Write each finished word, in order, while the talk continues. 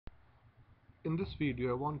In this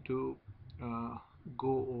video I want to uh,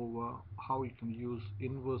 go over how you can use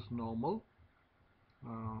inverse normal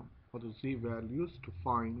for the z values to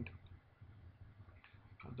find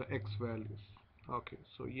the x values. Okay,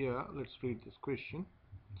 so yeah, let's read this question.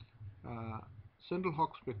 uh, Central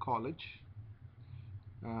Hawkesbury College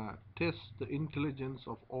tests the intelligence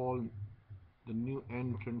of all the new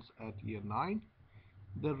entrants at year 9.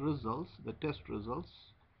 The test results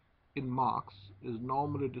in marks is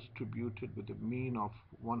normally distributed with a mean of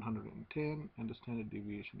 110 and a standard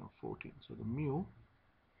deviation of 14. So the mu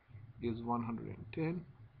is 110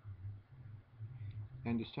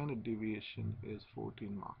 and the standard deviation is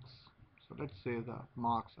 14 marks. So let's say the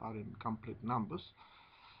marks are in complete numbers.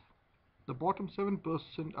 The bottom 7%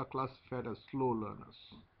 are classified as slow learners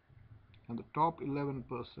and the top 11%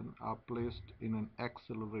 are placed in an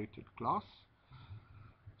accelerated class.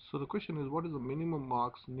 So the question is, what is the minimum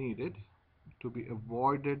marks needed to be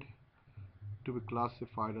avoided to be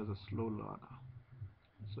classified as a slow learner?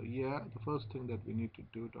 So yeah, the first thing that we need to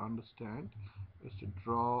do to understand is to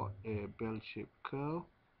draw a bell-shaped curve.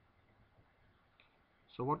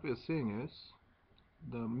 So what we are saying is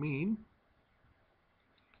the mean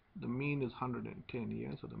is 110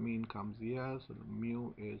 here, so the mean comes here, so the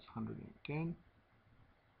mu is 110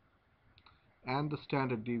 and the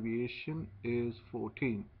standard deviation is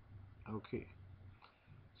 14. Okay,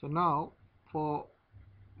 so now for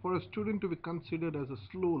a student to be considered as a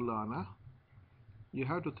slow learner, you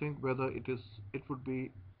have to think whether it would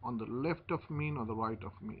be on the left of mean or the right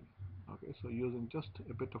of mean. Okay, so using just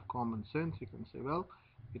a bit of common sense, you can say, well,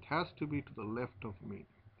 it has to be to the left of mean.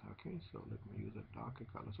 Okay, so let me use a darker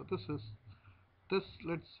color. So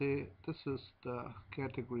let's say this is the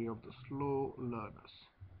category of the slow learners,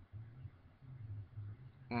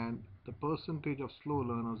 and the percentage of slow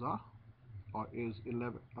learners is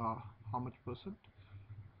 11. How much percent?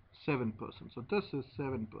 7%. So this is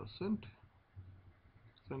 7%.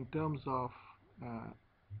 So uh,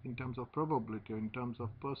 in terms of probability, or in terms of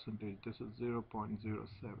percentage, this is 0.07.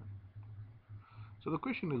 So the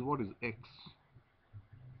question is, what is x?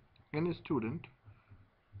 Any student,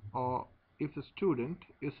 or if the student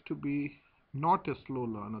is to be not a slow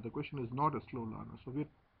learner, the question is not a slow learner. So we're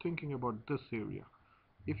thinking about this area.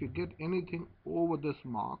 If you get anything over this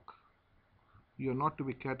mark, you're not to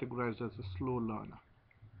be categorized as a slow learner.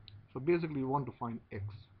 So basically, you want to find x.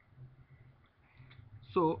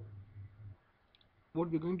 So what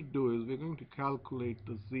we're going to do is we're going to calculate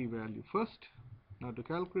the z value first. Now to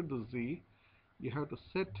calculate the z, you have to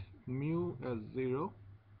set mu as 0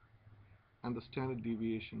 and the standard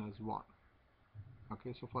deviation as 1.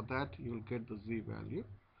 Okay, so for that you will get the z value.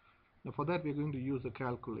 Now for that we're going to use a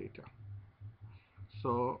calculator.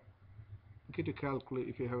 So okay, to calculate,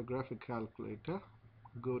 if you have a graphic calculator,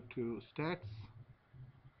 go to stats,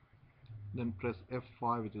 then press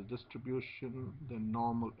F5, which is distribution, then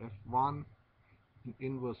normal F1, and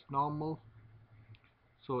inverse normal.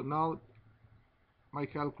 So now my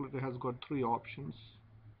calculator has got three options.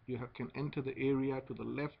 You can enter the area to the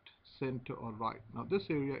left, center, or right. Now this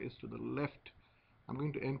area is to the left. I'm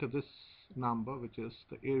going to enter this number, which is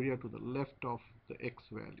the area to the left of the x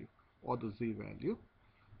value or the z value.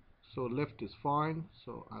 So left is fine,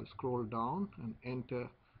 so I'll scroll down and enter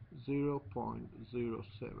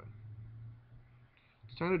 0.07.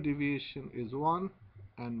 Standard deviation is 1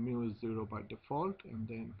 and mu is 0 by default, and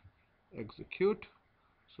then execute.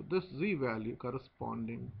 So this z value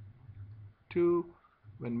corresponding to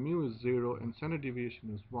when mu is 0 and standard deviation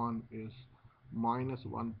is 1 is minus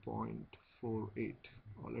 1.48,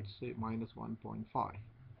 or let's say minus 1.5.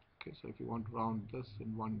 Okay, so if you want to round this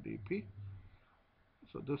in 1 dp,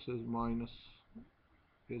 so this is minus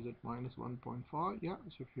 1.5? Yeah,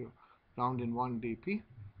 so if you round in 1 dp,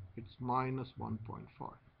 it's minus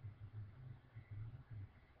 1.5.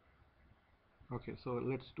 Okay, so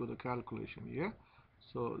let's do the calculation here.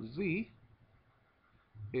 So z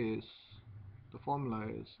is, the formula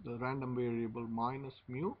is the random variable minus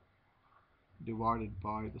mu divided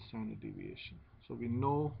by the standard deviation. So we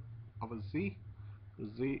know our z. The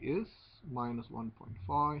z is minus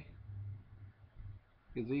 1.5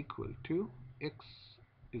 is equal to x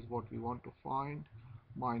is what we want to find,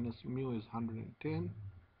 minus mu is 110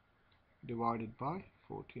 divided by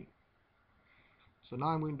 14. So now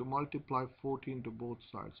I'm going to multiply 14 to both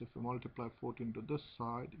sides. If you multiply 14 to this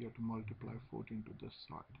side, you have to multiply 14 to this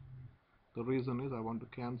side. The reason is I want to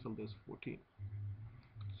cancel this 14.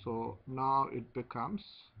 So now it becomes,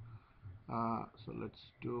 so let's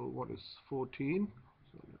do, what is 14?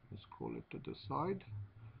 So let me scroll it to this side.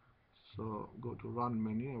 So go to run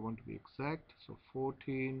menu, I want to be exact. So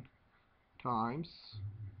 14 times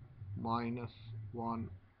minus 1.5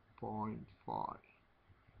 0.5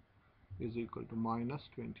 is equal to minus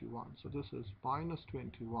 21. So this is minus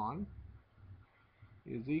 21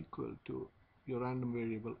 is equal to your random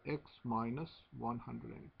variable x minus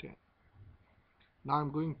 110. Now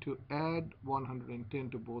I'm going to add 110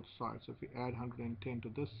 to both sides. So if we add 110 to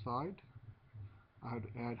this side, I have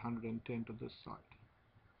to add 110 to this side.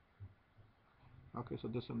 Okay, so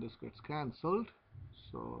this and this gets cancelled.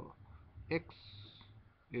 So x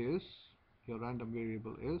is, your random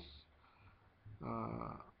variable is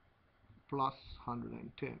plus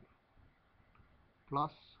 110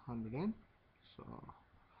 plus 100, so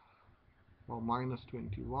or minus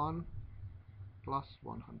 21 plus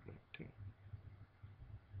 110,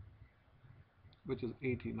 which is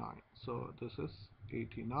 89. So this is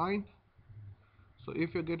 89. So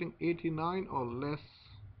if you're getting 89 or less,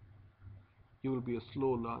 you will be a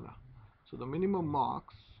slow learner. So the minimum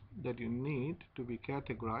marks that you need to be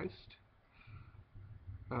categorized,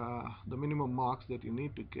 the minimum marks that you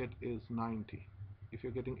need to get is 90. If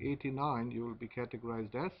you're getting 89, you will be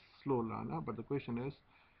categorized as slow learner, but the question is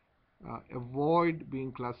avoid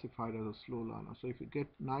being classified as a slow learner. So if you get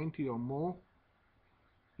 90 or more,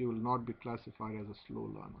 you will not be classified as a slow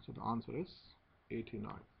learner. So the answer is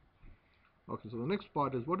 89. Okay, so the next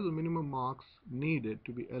part is, what is the minimum marks needed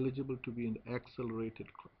to be eligible to be in the accelerated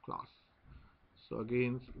class? So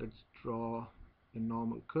again, let's draw a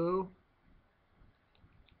normal curve.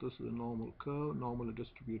 This is a normal curve, normally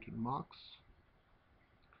distributed marks.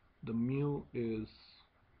 The mu is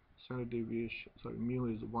standard deviation, sorry, mu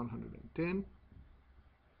is 110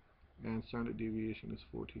 and standard deviation is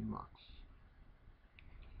 14 marks.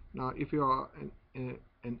 Now if you are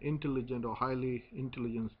an intelligent or highly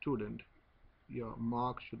intelligent student, your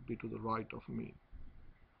mark should be to the right of mean.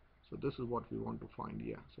 So this is what we want to find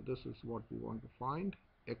here. So this is what we want to find.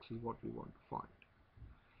 X is what we want to find.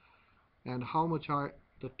 And how much are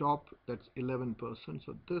the top? That's 11%.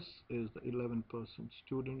 So this is the 11%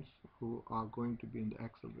 students who are going to be in the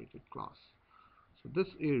accelerated class. So this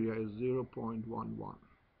area is 0.11.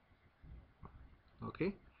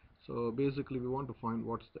 Okay, so basically we want to find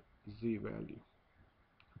what's the z value.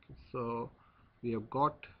 Okay, so we have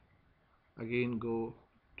got, again go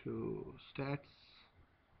to stats,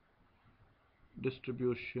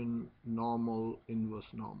 distribution, normal,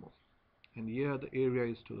 inverse normal, and here the area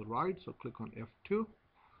is to the right, so click on F2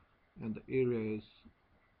 and the area is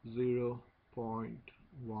 0.11.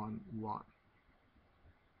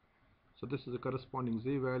 So this is the corresponding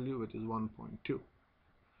z value, which is 1.2.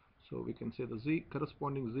 So we can say the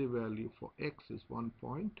corresponding z value for x is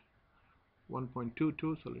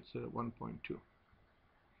 1.22, so let's say 1.2.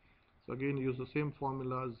 So again use the same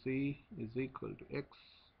formula, z is equal to x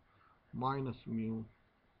minus mu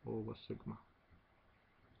over sigma.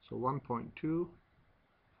 So 1.2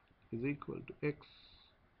 is equal to x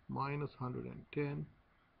minus 110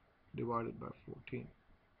 divided by 14.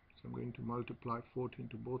 So I'm going to multiply 14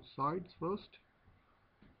 to both sides first.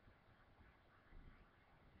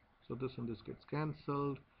 So this and this gets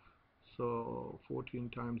cancelled. So 14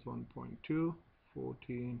 times 1.2,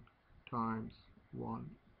 14 times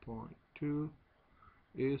 1.2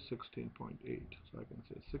 is 16.8. So I can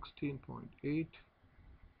say 16.8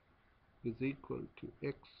 is equal to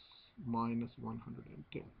x minus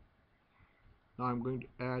 110. Now I'm going to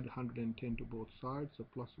add 110 to both sides, so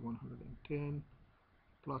plus 110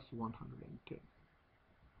 plus 110.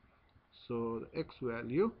 So the x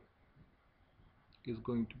value is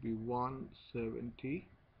going to be 170,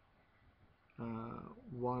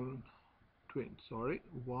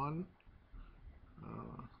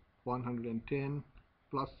 110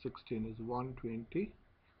 plus 16 is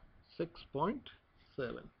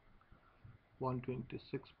 126.7.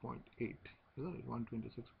 126.8, isn't it?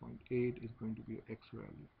 126.8 is going to be your x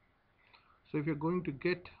value. So if you're going to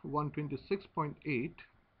get 126.8,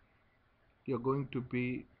 you're going to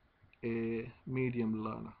be a medium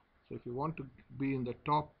learner. So if you want to be in the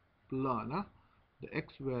top learner, the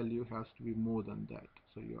x value has to be more than that.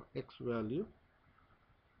 So your x value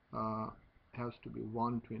has to be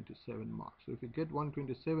 127 marks. So if you get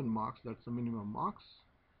 127 marks, that's the minimum marks.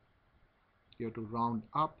 You have to round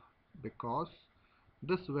up because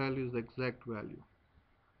this value is the exact value.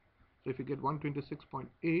 So if you get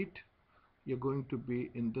 126.8, you're going to be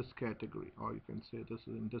in this category, or you can say this is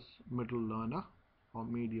in this middle learner or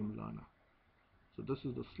medium learner. So this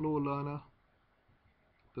is the slow learner,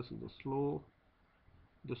 this is the slow,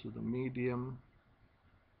 this is the medium,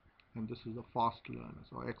 and this is the fast learner,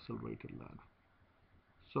 or accelerated learner.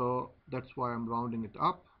 So that's why I'm rounding it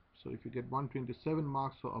up. So if you get 127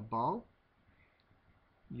 marks or above,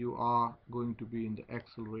 you are going to be in the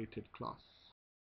accelerated class.